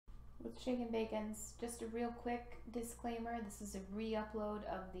with Shaken Bacons. Just a real quick disclaimer, this is a re-upload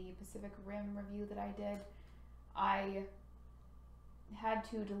of the Pacific Rim review that I did. I had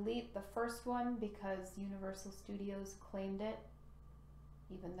to delete the first one because Universal Studios claimed it,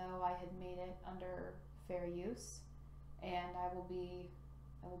 even though I had made it under fair use, and I will be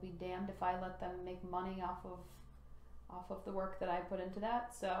damned if I let them make money off of the work that I put into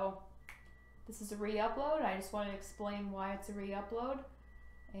that. So this is a re-upload. I just want to explain why it's a re-upload,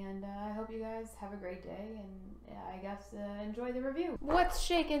 and I hope you guys have a great day, and I guess enjoy the review. What's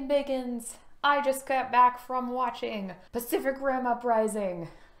shakin' bacons? I just got back from watching Pacific Rim Uprising,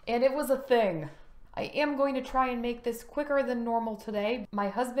 and it was a thing. I am going to try and make this quicker than normal today. My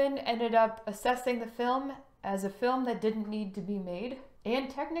husband ended up assessing the film as a film that didn't need to be made, and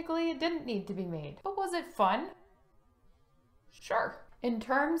technically it didn't need to be made. But was it fun? Sure. In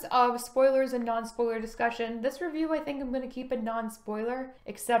terms of spoilers and non-spoiler discussion, this review I think I'm going to keep a non-spoiler,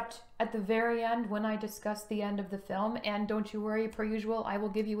 except at the very end when I discuss the end of the film, and don't you worry, per usual, I will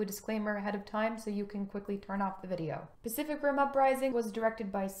give you a disclaimer ahead of time so you can quickly turn off the video. Pacific Rim Uprising was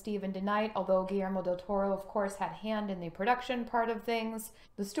directed by Steven DeKnight, although Guillermo del Toro of course had hand in the production part of things.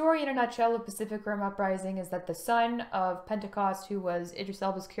 The story in a nutshell of Pacific Rim Uprising is that the son of Pentecost, who was Idris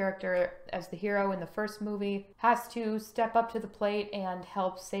Elba's character as the hero in the first movie, has to step up to the plate and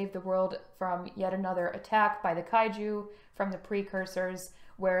help save the world from yet another attack by the kaiju from the precursors,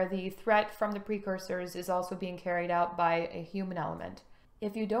 where the threat from the precursors is also being carried out by a human element.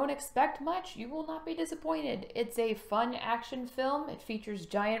 If you don't expect much, you will not be disappointed. It's a fun action film. It features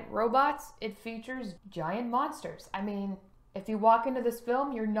giant robots. It features giant monsters. I mean, if you walk into this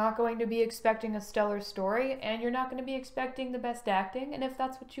film, you're not going to be expecting a stellar story, and you're not going to be expecting the best acting, and if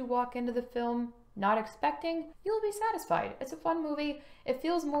that's what you walk into the film not expecting, you'll be satisfied. It's a fun movie. It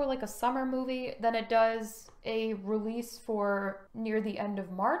feels more like a summer movie than it does a release for near the end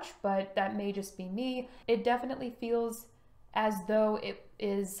of March, but that may just be me. It definitely feels as though it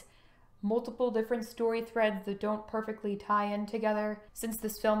is multiple different story threads that don't perfectly tie in together. Since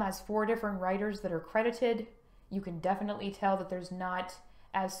this film has 4 different writers that are credited, you can definitely tell that there's not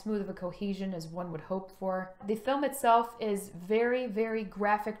as smooth of a cohesion as one would hope for. The film itself is very, very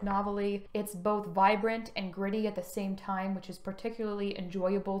graphic novel-y. It's both vibrant and gritty at the same time, which is particularly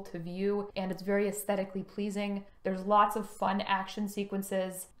enjoyable to view, and it's very aesthetically pleasing. There's lots of fun action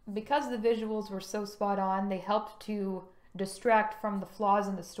sequences. Because the visuals were so spot on, they helped to distract from the flaws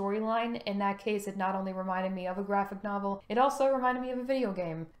in the storyline. In that case, it not only reminded me of a graphic novel, it also reminded me of a video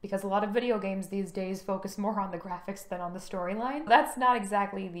game, because a lot of video games these days focus more on the graphics than on the storyline. That's not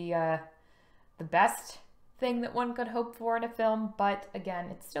exactly the best thing that one could hope for in a film, but again,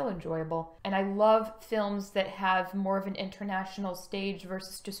 it's still enjoyable. And I love films that have more of an international stage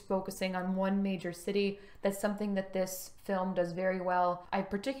versus just focusing on one major city. That's something that this film does very well. I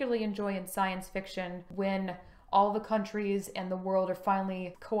particularly enjoy in science fiction when all the countries and the world are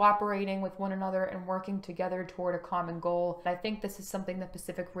finally cooperating with one another and working together toward a common goal. I think this is something that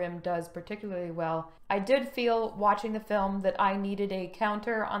Pacific Rim does particularly well. I did feel watching the film that I needed a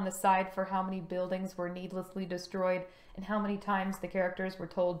counter on the side for how many buildings were needlessly destroyed and how many times the characters were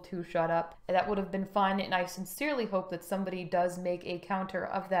told to shut up. That would have been fun, and I sincerely hope that somebody does make a counter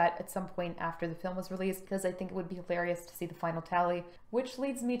of that at some point after the film is released, because I think it would be hilarious to see the final tally. Which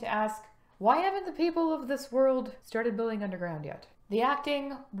leads me to ask, why haven't the people of this world started building underground yet? The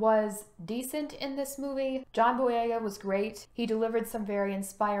acting was decent in this movie. John Boyega was great. He delivered some very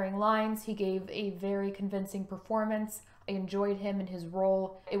inspiring lines. He gave a very convincing performance. I enjoyed him in his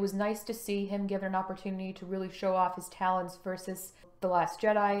role. It was nice to see him given an opportunity to really show off his talents versus The Last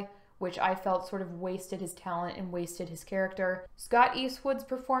Jedi, which I felt sort of wasted his talent and wasted his character. Scott Eastwood's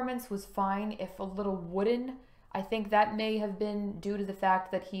performance was fine, if a little wooden. I think that may have been due to the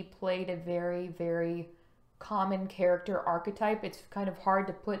fact that he played a very, very common character archetype. It's kind of hard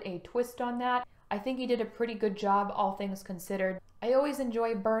to put a twist on that. I think he did a pretty good job, all things considered. I always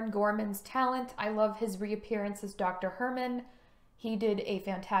enjoy Bern Gorman's talent. I love his reappearance as Dr. Herman. He did a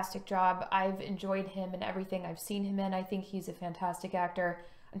fantastic job. I've enjoyed him in everything I've seen him in. I think he's a fantastic actor.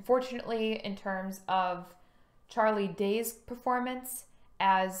 Unfortunately, in terms of Charlie Day's performance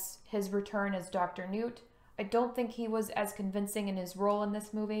as his return as Dr. Newt, I don't think he was as convincing in his role in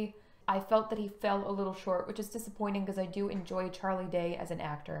this movie. I felt that he fell a little short, which is disappointing because I do enjoy Charlie Day as an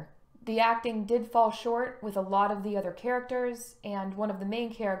actor. The acting did fall short with a lot of the other characters, and one of the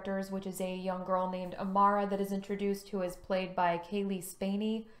main characters, which is a young girl named Amara that is introduced, who is played by Kaylee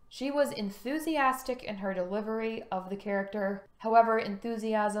Spaney. She was enthusiastic in her delivery of the character. However,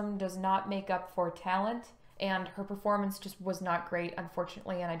 enthusiasm does not make up for talent, and her performance just was not great,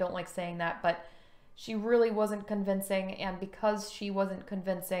 unfortunately, and I don't like saying that, but she really wasn't convincing, and because she wasn't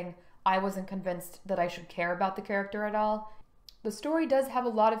convincing, I wasn't convinced that I should care about the character at all. The story does have a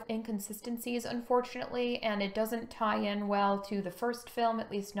lot of inconsistencies, unfortunately, and it doesn't tie in well to the first film,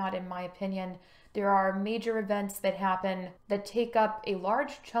 at least not in my opinion. There are major events that happen that take up a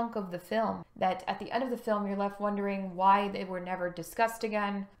large chunk of the film, that at the end of the film you're left wondering why they were never discussed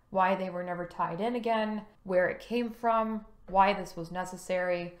again, why they were never tied in again, where it came from, why this was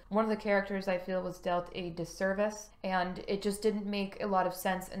necessary. One of the characters I feel was dealt a disservice, and it just didn't make a lot of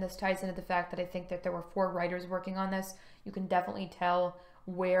sense, and this ties into the fact that I think that there were 4 writers working on this. You can definitely tell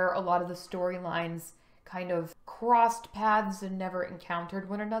where a lot of the storylines kind of crossed paths and never encountered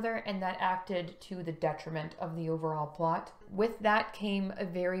one another, and that acted to the detriment of the overall plot. With that came a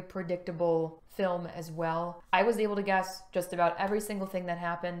very predictable film as well. I was able to guess just about every single thing that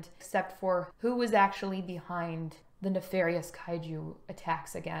happened, except for who was actually behind the nefarious kaiju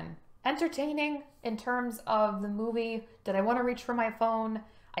attacks again. Entertaining in terms of the movie. Did I want to reach for my phone?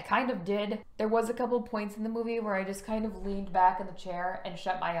 I kind of did. There was a couple points in the movie where I just kind of leaned back in the chair and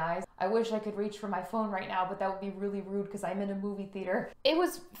shut my eyes. I wish I could reach for my phone right now, but that would be really rude because I'm in a movie theater. It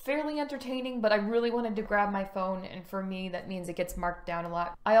was fairly entertaining, but I really wanted to grab my phone, and for me that means it gets marked down a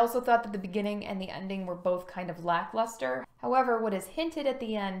lot. I also thought that the beginning and the ending were both kind of lackluster. However, what is hinted at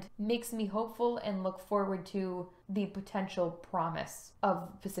the end makes me hopeful and look forward to the potential promise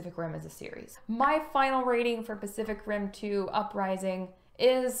of Pacific Rim as a series. My final rating for Pacific Rim 2 Uprising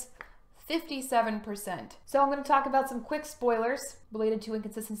is 57%. So I'm going to talk about some quick spoilers related to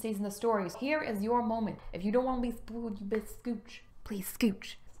inconsistencies in the stories. Here is your moment. If you don't want to be spoiled, you best scooch. Please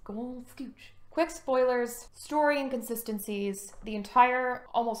scooch. Go on, scooch. Quick spoilers, story inconsistencies. The entire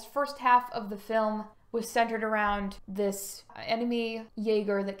almost first half of the film was centered around this enemy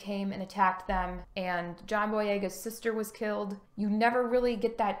Jaeger that came and attacked them, and John Boyega's sister was killed. You never really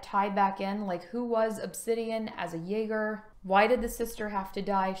get that tie back in, like who was Obsidian as a Jaeger? Why did the sister have to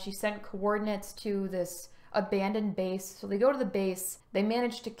die? She sent coordinates to this abandoned base. So they go to the base, they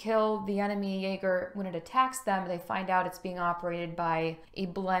manage to kill the enemy Jaeger. When it attacks them, they find out it's being operated by a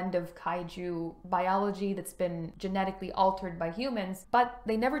blend of kaiju biology that's been genetically altered by humans, but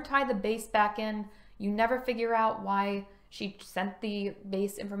they never tie the base back in. You never figure out why she sent the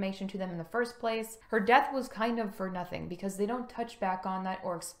base information to them in the first place. Her death was kind of for nothing because they don't touch back on that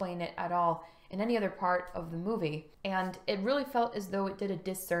or explain it at all in any other part of the movie. And it really felt as though it did a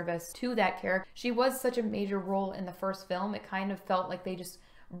disservice to that character. She was such a major role in the first film, it kind of felt like they just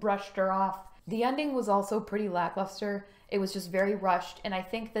brushed her off. The ending was also pretty lackluster. It was just very rushed, and I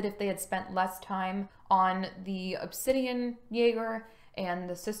think that if they had spent less time on the Obsidian Jaeger and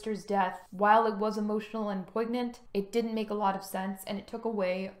the sister's death, while it was emotional and poignant, it didn't make a lot of sense, and it took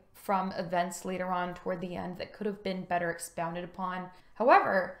away from events later on toward the end that could have been better expounded upon.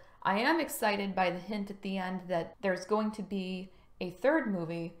 However, I am excited by the hint at the end that there's going to be a third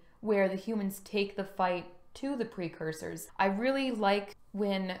movie where the humans take the fight to the precursors. I really like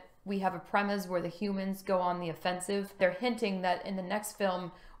when we have a premise where the humans go on the offensive. They're hinting that in the next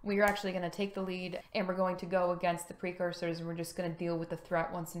film, we're actually going to take the lead and we're going to go against the precursors and we're just going to deal with the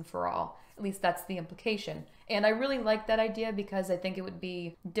threat once and for all. At least that's the implication. And I really like that idea because I think it would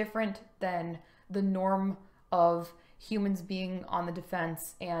be different than the norm of humans being on the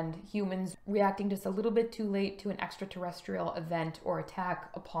defense and humans reacting just a little bit too late to an extraterrestrial event or attack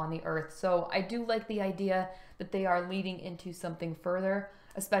upon the Earth. So I do like the idea that they are leading into something further,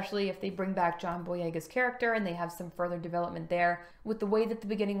 especially if they bring back John Boyega's character and they have some further development there. With the way that the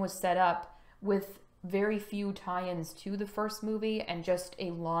beginning was set up, with very few tie-ins to the first movie and just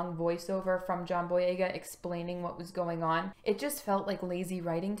a long voiceover from John Boyega explaining what was going on, it just felt like lazy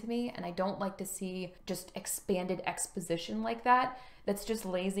writing to me, and I don't like to see just expanded exposition like that. That's just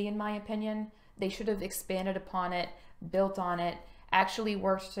lazy in my opinion. They should have expanded upon it, built on it, actually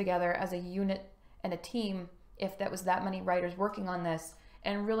worked together as a unit and a team if that was that many writers working on this,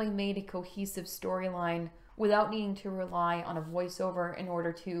 and really made a cohesive storyline without needing to rely on a voiceover in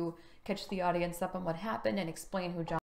order to catch the audience up on what happened and explain who John